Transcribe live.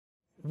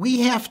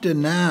we have to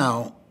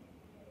now,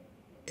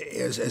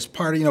 as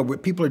part of,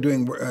 what people are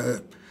doing,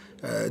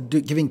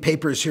 giving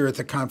papers here at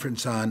the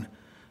conference on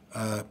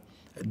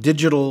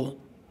digital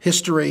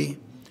history,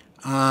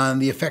 on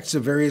the effects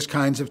of various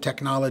kinds of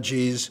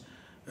technologies,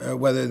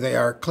 whether they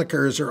are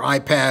clickers or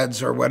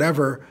iPads or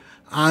whatever,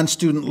 on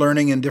student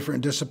learning in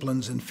different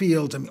disciplines and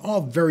fields. I mean,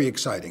 all very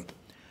exciting.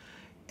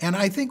 And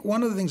I think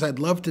one of the things I'd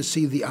love to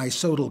see the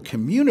SoTL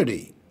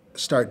community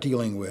start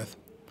dealing with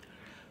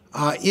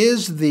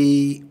is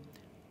the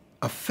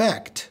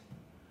effect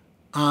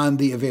on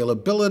the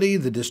availability,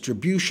 the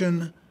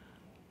distribution,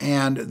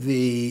 and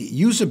the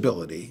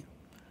usability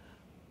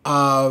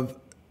of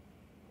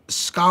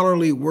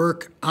scholarly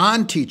work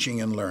on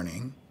teaching and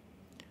learning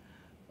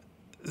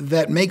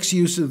that makes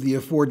use of the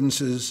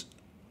affordances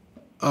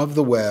of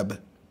the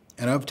web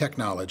and of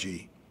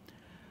technology.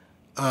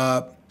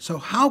 So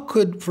how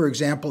could, for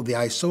example, the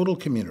SoTL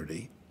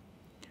community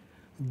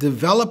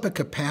develop a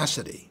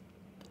capacity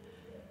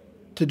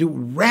to do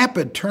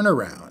rapid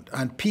turnaround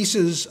on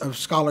pieces of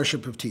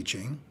scholarship of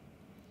teaching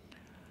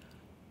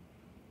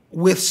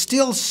with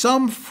still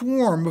some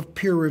form of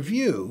peer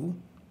review,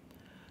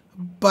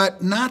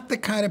 but not the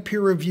kind of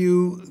peer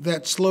review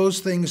that slows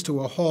things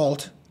to a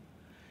halt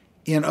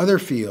in other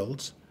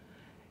fields,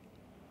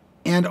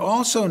 and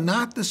also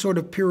not the sort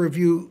of peer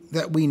review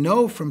that we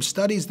know from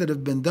studies that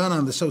have been done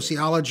on the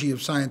sociology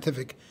of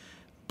scientific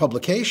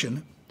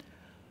publication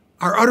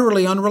are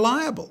utterly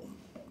unreliable.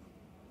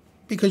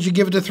 Because you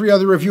give it to 3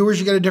 other reviewers,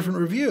 you get a different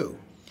review.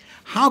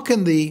 How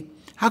can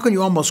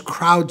you almost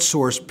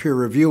crowdsource peer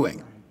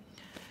reviewing?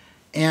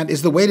 And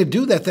is the way to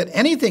do that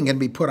anything can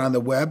be put on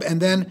the web,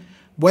 and then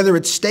whether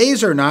it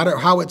stays or not, or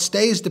how it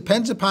stays,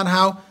 depends upon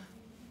how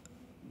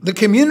the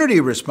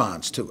community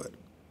responds to it.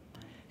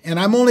 And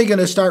I'm only going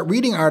to start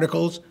reading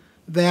articles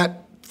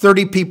that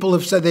 30 people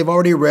have said they've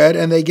already read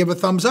and they give a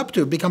thumbs up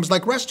to. It becomes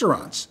like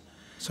restaurants.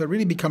 So it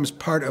really becomes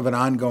part of an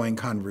ongoing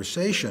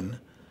conversation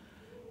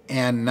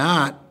and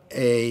not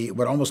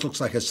what almost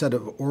looks like a set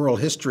of oral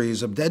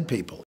histories of dead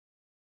people.